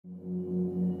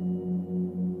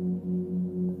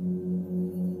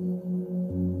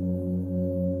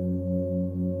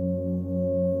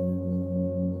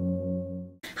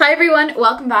Hi everyone,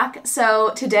 welcome back.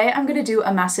 So today I'm going to do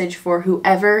a message for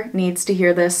whoever needs to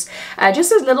hear this.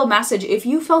 Just a little message. If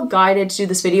you felt guided to do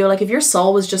this video, like if your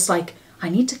soul was just like, I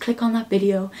need to click on that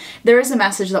video, there is a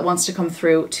message that wants to come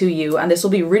through to you, and this will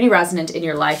be really resonant in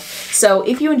your life. So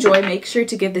if you enjoy, make sure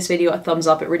to give this video a thumbs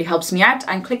up. It really helps me out,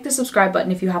 and click the subscribe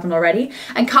button if you haven't already,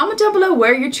 and comment down below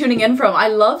where you're tuning in from. I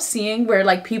love seeing where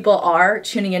like people are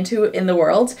tuning into in the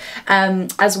world,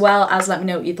 as well as let me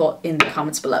know what you thought in the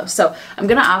comments below. So I'm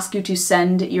gonna ask you to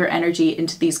send your energy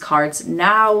into these cards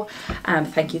now.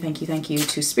 Thank you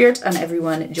to Spirit and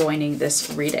everyone joining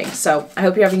this reading. So I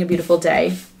hope you're having a beautiful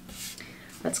day.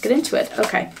 Let's get into it.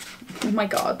 Okay. Oh my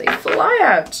god, they fly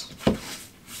out.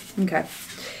 Okay.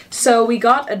 So we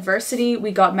got adversity, we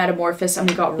got metamorphosis, and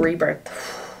we got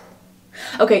rebirth.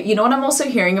 Okay, you know what I'm also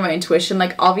hearing in my intuition?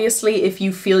 Like, obviously, if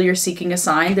you feel you're seeking a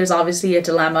sign, there's obviously a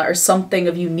dilemma or something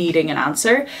of you needing an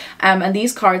answer. And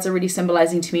these cards are really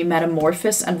symbolizing to me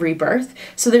metamorphosis and rebirth.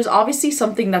 So there's obviously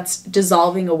something that's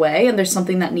dissolving away, and there's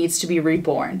something that needs to be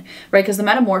reborn, right? Because the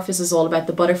metamorphosis is all about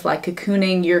the butterfly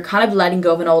cocooning. You're kind of letting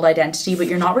go of an old identity, but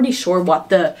you're not really sure what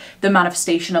the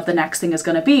manifestation of the next thing is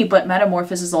going to be. But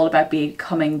metamorphosis is all about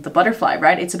becoming the butterfly,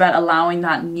 right? It's about allowing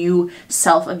that new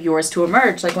self of yours to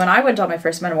emerge. Like when I went on my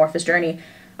first metamorphosis journey,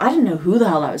 I didn't know who the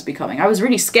hell I was becoming. I was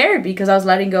really scared because I was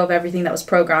letting go of everything that was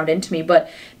programmed into me. But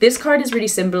this card is really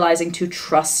symbolizing to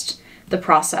trust the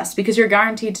process, because you're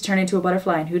guaranteed to turn into a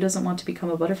butterfly, and who doesn't want to become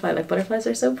a butterfly? Like, butterflies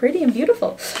are so pretty and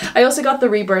beautiful. I also got the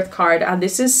rebirth card, and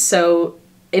this is so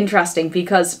interesting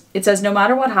because it says no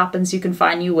matter what happens, you can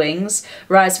find new wings,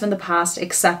 rise from the past,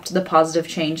 accept the positive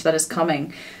change that is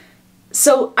coming.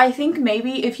 So I think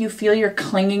maybe if you feel you're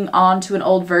clinging on to an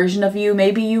old version of you,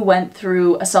 maybe you went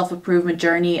through a self-improvement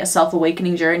journey, a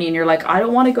self-awakening journey, and you're like, I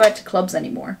don't want to go out to clubs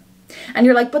anymore. And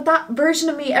you're like, but that version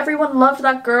of me, everyone loved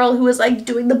that girl who was like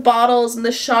doing the bottles and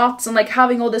the shots and like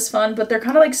having all this fun. But they're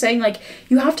kind of like saying like,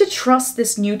 you have to trust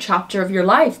this new chapter of your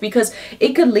life, because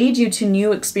it could lead you to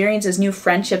new experiences, new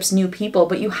friendships, new people.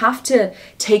 But you have to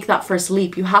take that first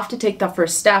leap. You have to take that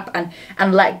first step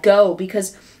and let go,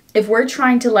 because if we're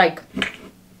trying to like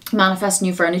manifest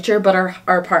new furniture, but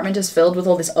our apartment is filled with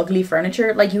all this ugly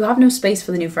furniture, like you have no space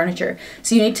for the new furniture.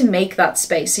 So you need to make that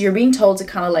space. So you're being told to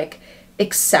kind of like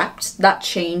accept that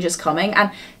change is coming,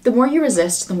 and the more you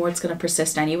resist, the more it's going to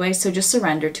persist anyway. So just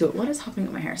surrender to it. What is happening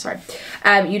with my hair? Sorry.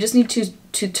 You just need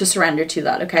to surrender to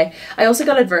that. Okay. I also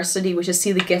got adversity, which is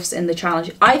see the gifts in the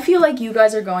challenge. I feel like you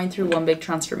guys are going through one big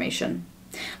transformation,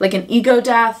 like an ego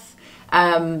death,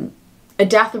 a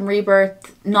death and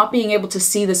rebirth, not being able to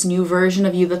see this new version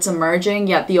of you that's emerging,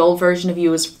 yet the old version of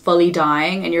you is fully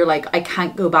dying, and you're like, I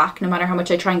can't go back. No matter how much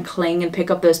I try and cling and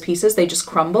pick up those pieces, they just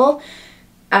crumble,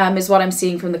 is what I'm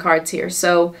seeing from the cards here.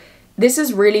 So this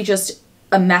is really just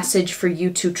a message for you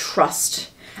to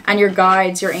trust. And your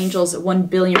guides, your angels,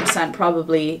 1,000,000,000%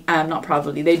 probably, not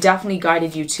probably, they definitely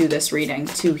guided you to this reading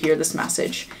to hear this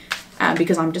message,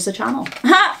 because I'm just a channel.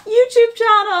 Ha! YouTube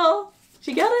channel! Do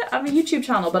you get it? I'm a YouTube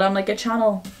channel, but I'm like a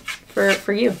channel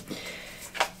for you.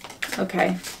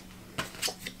 Okay.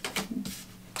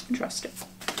 Interesting.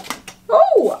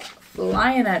 Oh,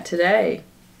 flying out today.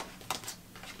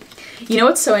 You know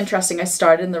what's so interesting? I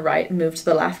started in the right and moved to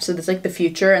the left. So there's like the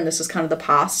future, and this is kind of the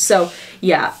past. So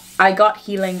yeah, I got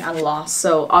healing and loss.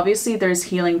 So obviously there's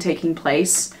healing taking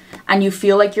place, and you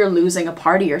feel like you're losing a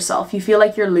part of yourself. You feel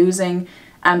like you're losing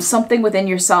something within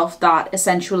yourself that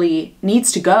essentially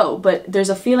needs to go, but there's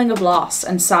a feeling of loss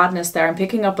and sadness there. I'm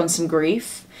picking up on some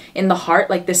grief in the heart,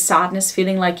 like this sadness,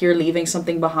 feeling like you're leaving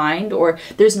something behind, or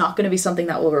there's not going to be something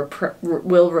that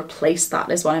will replace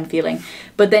that, is what I'm feeling.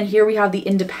 But then here we have the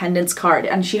Independence card,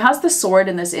 and she has the sword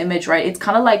in this image, right? It's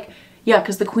kind of like, yeah,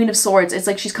 because the Queen of Swords, it's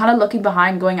like she's kind of looking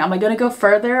behind going, am I going to go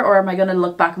further, or am I going to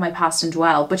look back at my past and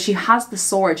dwell? But she has the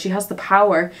sword. She has the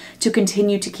power to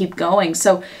continue to keep going.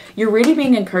 So you're really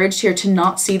being encouraged here to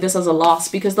not see this as a loss,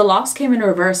 because the loss came in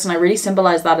reverse, and I really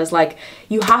symbolize that as like,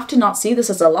 you have to not see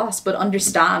this as a loss, but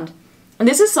understand. And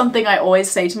this is something I always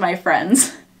say to my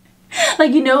friends.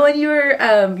 Like, you know, when you're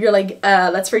like,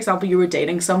 let's for example, you were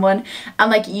dating someone,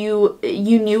 and like you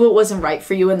knew it wasn't right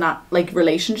for you in that like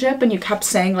relationship, and you kept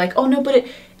saying like, oh no, but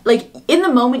it, like in the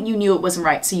moment you knew it wasn't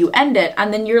right, so you end it,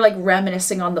 and then you're like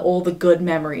reminiscing on all the good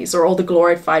memories or all the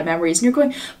glorified memories, and you're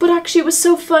going, but actually it was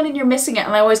so fun, and you're missing it.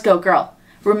 And I always go, girl,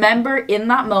 remember in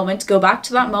that moment, go back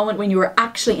to that moment when you were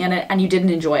actually in it and you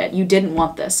didn't enjoy it. You didn't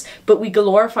want this. But we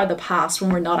glorify the past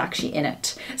when we're not actually in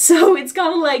it. So it's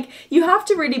kind of like, you have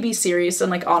to really be serious and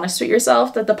like honest with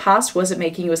yourself that the past wasn't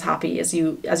making you as happy as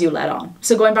you let on.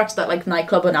 So going back to that like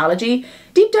nightclub analogy,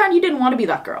 deep down you didn't want to be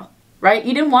that girl, right?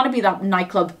 You didn't want to be that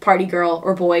nightclub party girl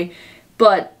or boy,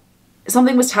 but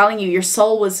something was telling you, your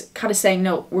soul was kind of saying,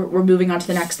 no, we're moving on to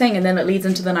the next thing. And then it leads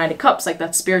into the Knight of Cups, like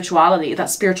that spirituality, that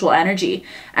spiritual energy.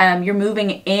 You're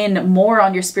moving in more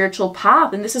on your spiritual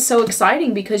path. And this is so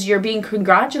exciting because you're being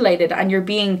congratulated and you're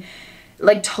being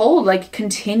like told, like,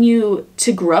 continue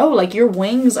to grow. Like your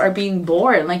wings are being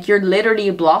born. Like you're literally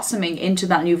blossoming into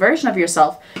that new version of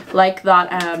yourself. Like that,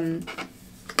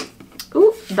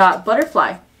 that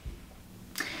butterfly.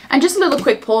 And just a little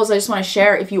quick pause, I just want to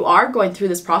share, if you are going through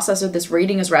this process or this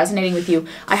reading is resonating with you,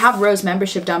 I have Rose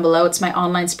membership down below. It's my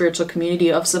online spiritual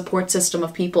community of support system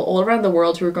of people all around the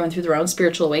world who are going through their own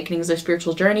spiritual awakenings, their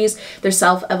spiritual journeys, their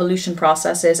self-evolution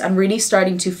processes, and really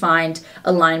starting to find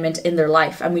alignment in their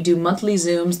life. And we do monthly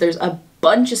Zooms. There's a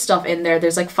bunch of stuff in there.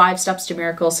 There's like 5 steps to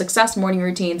miracles, success morning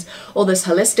routines, all this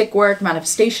holistic work,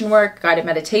 manifestation work, guided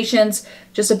meditations,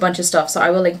 just a bunch of stuff. So I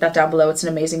will link that down below. It's an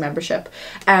amazing membership.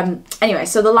 Anyway,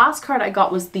 so the last card I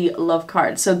got was the love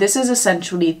card. So this is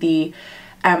essentially the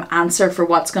answer for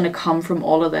what's going to come from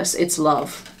all of this. It's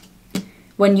love.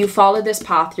 When you follow this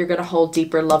path, you're going to hold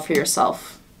deeper love for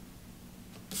yourself.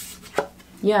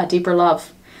 Yeah, deeper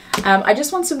love. I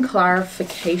just want some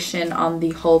clarification on the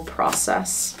whole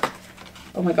process.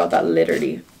 Oh my god, that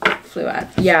literally flew out.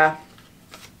 Yeah.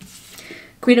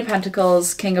 Queen of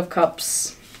Pentacles, King of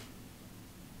Cups.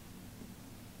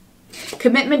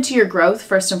 Commitment to your growth,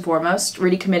 first and foremost.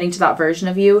 Really committing to that version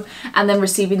of you. And then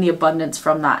receiving the abundance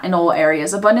from that in all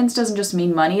areas. Abundance doesn't just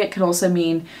mean money. It can also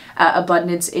mean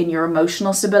abundance in your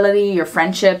emotional stability, your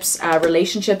friendships,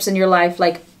 relationships in your life.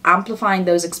 Like amplifying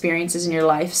those experiences in your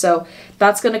life. So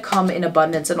that's going to come in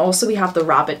abundance. And also we have the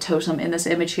rabbit totem in this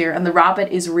image here, and the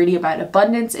rabbit is really about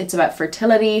abundance. It's about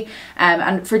fertility,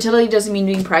 and fertility doesn't mean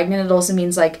being pregnant. It also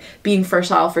means like being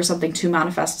fertile for something to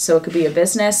manifest. So it could be a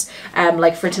business.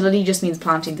 Like fertility just means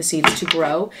planting the seeds to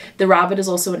grow. The rabbit is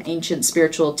also an ancient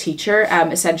spiritual teacher.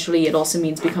 Essentially it also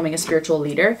means becoming a spiritual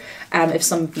leader, if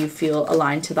some of you feel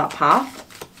aligned to that path.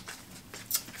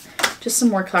 Just some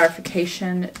more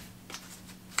clarification.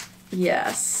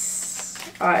 Yes,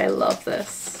 I love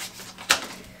this.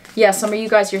 Yeah, some of you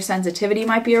guys, your sensitivity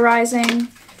might be arising.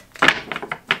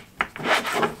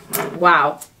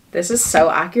 Wow, this is so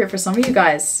accurate for some of you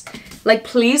guys. Like,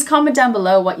 please comment down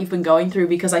below what you've been going through,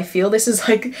 because I feel this is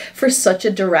like for such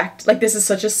a direct, like this is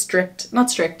such a strict,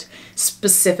 not strict,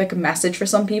 specific message for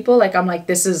some people. Like I'm like,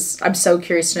 I'm so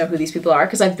curious to know who these people are,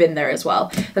 because I've been there as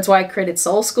well. That's why I created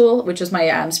Soul School, which is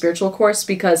my spiritual course,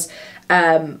 because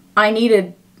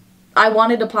I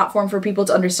wanted a platform for people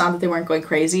to understand that they weren't going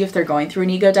crazy if they're going through an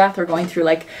ego death or going through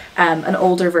like an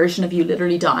older version of you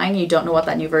literally dying. You don't know what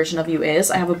that new version of you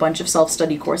is. I have a bunch of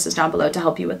self-study courses down below to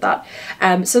help you with that.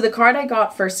 So the card I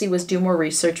got firstly was do more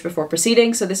research before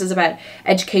proceeding. So this is about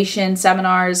education,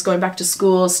 seminars, going back to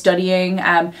school, studying,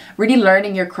 really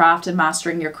learning your craft and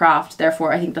mastering your craft.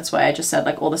 Therefore, I think that's why I just said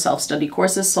like all the self-study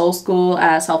courses, Soul School,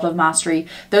 Self-Love Mastery,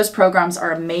 those programs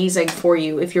are amazing for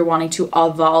you if you're wanting to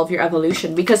evolve your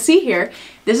evolution. Because see here,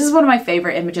 this is one of my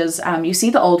favorite images. You see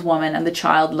the old woman and the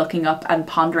child looking up and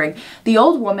pondering. The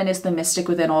old woman is the mystic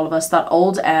within all of us, that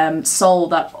old soul,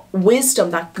 that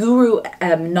wisdom, that guru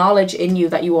knowledge in you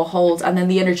that you will hold. And then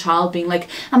the inner child being like,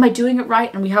 am I doing it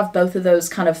right? And we have both of those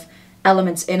kind of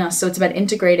elements in us. So it's about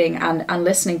integrating and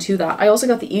listening to that. I also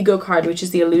got the ego card, which is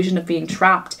the illusion of being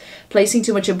trapped, placing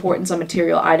too much importance on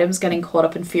material items, getting caught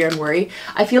up in fear and worry.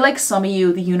 I feel like some of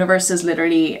you, the universe is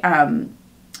literally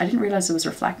I didn't realize it was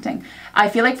reflecting. I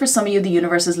feel like for some of you, the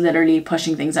universe is literally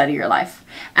pushing things out of your life.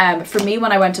 For me,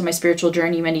 when I went on my spiritual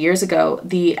journey many years ago,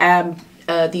 the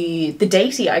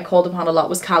deity I called upon a lot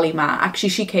was Kali Ma. Actually,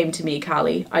 she came to me,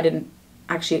 Kali. I didn't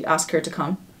actually ask her to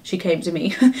come. She came to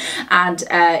me. And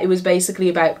it was basically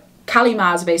about, Kali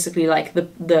Ma is basically like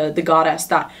the goddess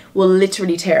that will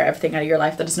literally tear everything out of your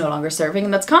life that is no longer serving.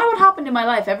 And that's kind of what happened in my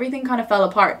life. Everything kind of fell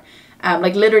apart.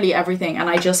 Like literally everything, and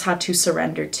I just had to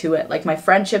surrender to it. Like my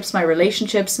friendships, my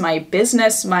relationships, my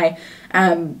business, my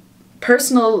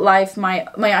personal life, my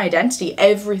identity,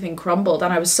 everything crumbled,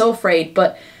 and I was so afraid.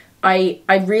 But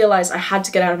I realized I had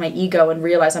to get out of my ego and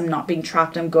realize I'm not being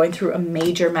trapped. I'm going through a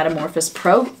major metamorphosis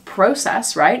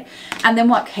process, right? And then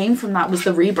what came from that was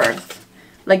the rebirth.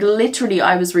 Like literally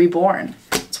I was reborn.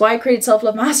 That's why I created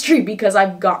Self-Love Mastery, because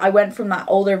I went from that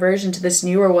older version to this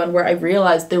newer one where I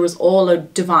realized there was all a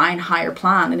divine higher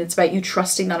plan, and it's about you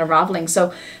trusting that unraveling.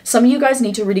 So some of you guys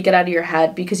need to really get out of your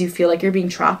head because you feel like you're being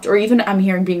trapped, or even I'm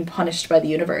hearing being punished by the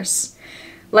universe.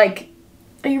 Like,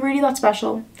 are you really that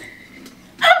special?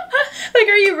 Like,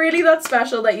 are you really that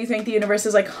special that you think the universe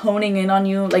is like honing in on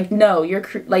you? Like, no, you're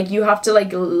like, you have to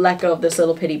like let go of this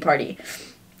little pity party.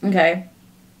 Okay.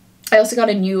 I also got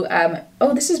a new,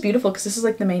 oh, this is beautiful because this is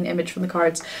like the main image from the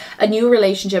cards. A new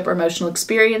relationship or emotional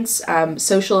experience,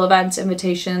 social events,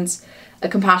 invitations, a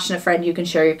compassionate friend you can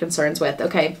share your concerns with.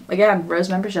 Okay, again, Rose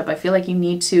membership. I feel like you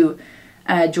need to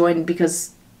join,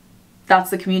 because that's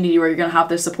the community where you're going to have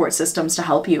the support systems to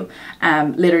help you.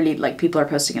 Literally, like, people are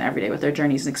posting it every day with their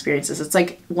journeys and experiences. It's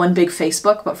like one big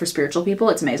Facebook, but for spiritual people.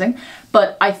 It's amazing.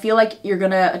 But I feel like you're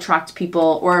going to attract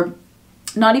people, or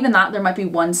not even that, there might be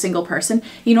one single person.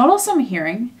 You know what else I'm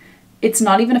hearing? It's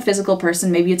not even a physical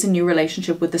person. Maybe it's a new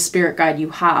relationship with the spirit guide you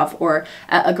have, or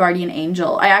a guardian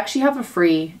angel. I actually have a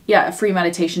free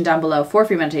meditation down below, 4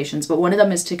 free meditations, but one of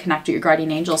them is to connect with your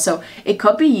guardian angel. So it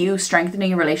could be you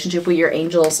strengthening a relationship with your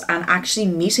angels and actually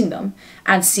meeting them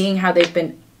and seeing how they've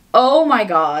been. Oh my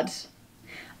God.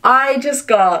 I just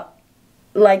got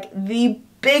like the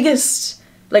biggest,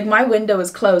 like, my window is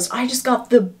closed. I just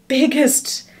got the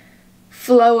biggest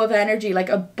flow of energy, like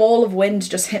a ball of wind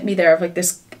just hit me there, of like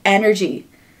this energy.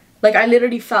 Like, I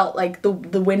literally felt like the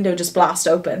window just blast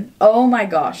open. Oh my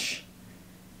gosh.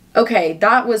 Okay,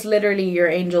 that was literally your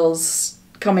angels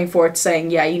coming forth saying,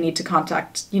 yeah, you need to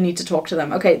talk to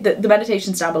them. Okay, the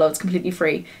meditation's down below. It's completely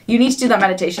free. You need to do that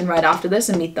meditation right after this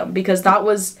and meet them, because that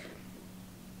was,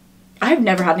 I've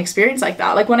never had an experience like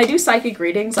that. Like, when I do psychic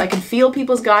readings, I can feel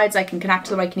people's guides, I can connect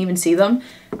to them, I can even see them.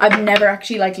 I've never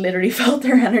actually, like, literally felt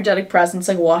their energetic presence,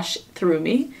 like, wash through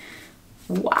me.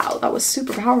 Wow, that was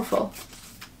super powerful.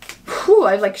 Whew,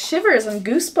 I have like shivers and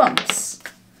goosebumps.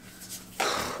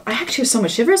 I actually have so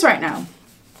much shivers right now.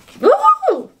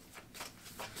 Ooh!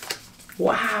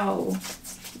 Wow.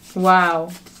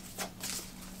 Wow.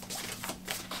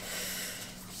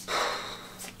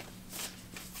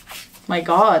 My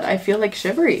God, I feel like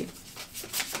shivery.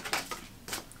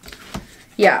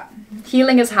 Yeah,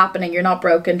 healing is happening. You're not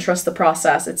broken. Trust the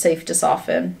process. It's safe to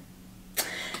soften.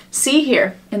 See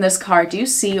here in this card, do you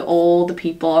see all the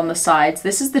people on the sides?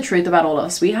 This is the truth about all of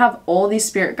us. We have all these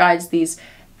spirit guides, these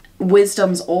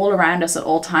wisdoms all around us at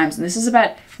all times. And this is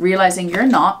about realizing you're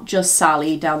not just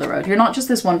Sally down the road. You're not just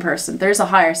this one person. There's a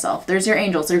higher self. There's your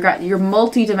angels. You're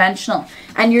multi-dimensional.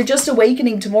 And you're just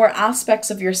awakening to more aspects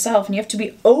of yourself. And you have to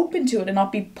be open to it and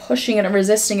not be pushing it and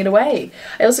resisting it away.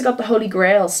 I also got the Holy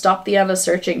Grail. Stop the endless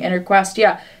searching. Inner quest.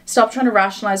 Yeah. Stop trying to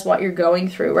rationalize what you're going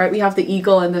through, right? We have the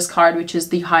eagle in this card, which is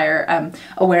the higher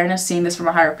awareness, seeing this from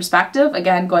a higher perspective.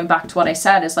 Again, going back to what I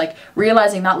said, is like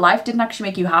realizing that life didn't actually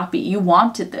make you happy. You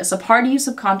wanted this. A part of you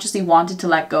subconsciously wanted to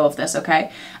let go of this,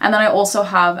 okay? And then I also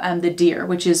have the deer,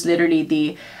 which is literally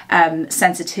the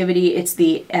sensitivity. It's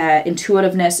the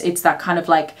intuitiveness. It's that kind of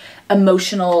like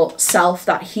emotional self,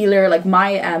 that healer. Like,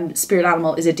 my spirit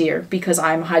animal is a deer, because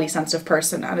I'm a highly sensitive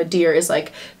person, and a deer is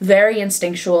like very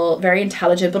instinctual, very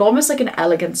intelligent, but almost like an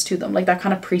elegance to them, like that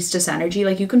kind of priestess energy.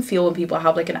 Like, you can feel when people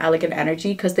have like an elegant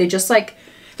energy, because they just like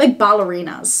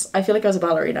ballerinas. I feel like I was a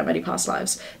ballerina in many past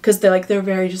lives, because they're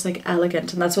very just like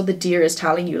elegant, and that's what the deer is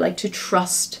telling you, like, to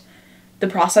trust the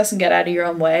process and get out of your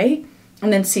own way,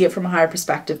 and then see it from a higher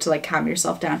perspective to like calm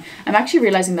yourself down. I'm actually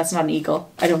realizing that's not an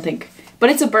eagle, I don't think,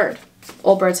 but it's a bird.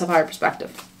 All birds have higher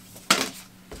perspective.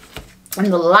 And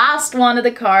the last one of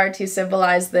the card to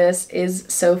symbolize this is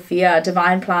Sophia.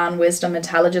 Divine plan, wisdom,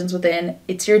 intelligence within.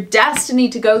 It's your destiny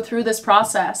to go through this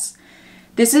process.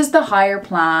 This is the higher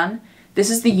plan. This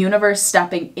is the universe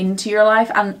stepping into your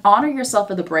life, and honor yourself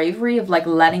for the bravery of like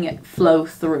letting it flow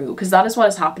through, because that is what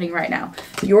is happening right now.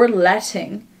 You're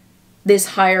letting this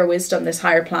higher wisdom, this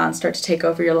higher plan start to take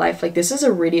over your life. Like, this is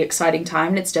a really exciting time,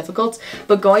 and it's difficult.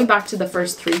 But going back to the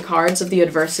first 3 cards of the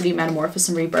adversity, metamorphosis,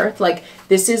 and rebirth, like,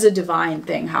 this is a divine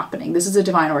thing happening. This is a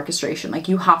divine orchestration. Like,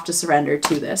 you have to surrender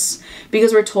to this,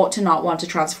 because we're taught to not want to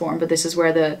transform, but this is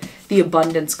where the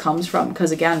abundance comes from.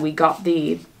 Because again, we got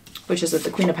which is the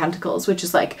Queen of Pentacles, which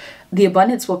is like the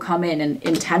abundance will come in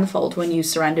tenfold when you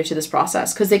surrender to this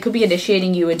process, because they could be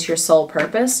initiating you into your soul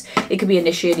purpose. It could be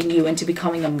initiating you into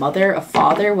becoming a mother, a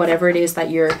father, whatever it is that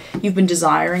you've been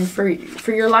desiring for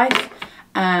your life.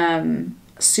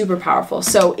 Super powerful.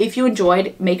 So if you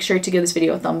enjoyed, make sure to give this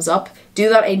video a thumbs up. Do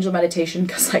that angel meditation,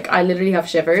 because like I literally have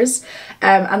shivers.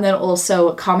 And then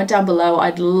also comment down below.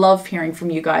 I'd love hearing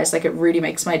from you guys. Like, it really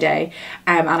makes my day.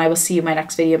 And I will see you in my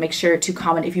next video. Make sure to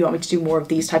comment if you want me to do more of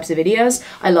these types of videos.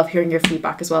 I love hearing your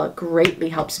feedback as well. It greatly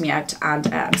helps me out, and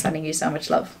I'm sending you so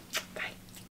much love.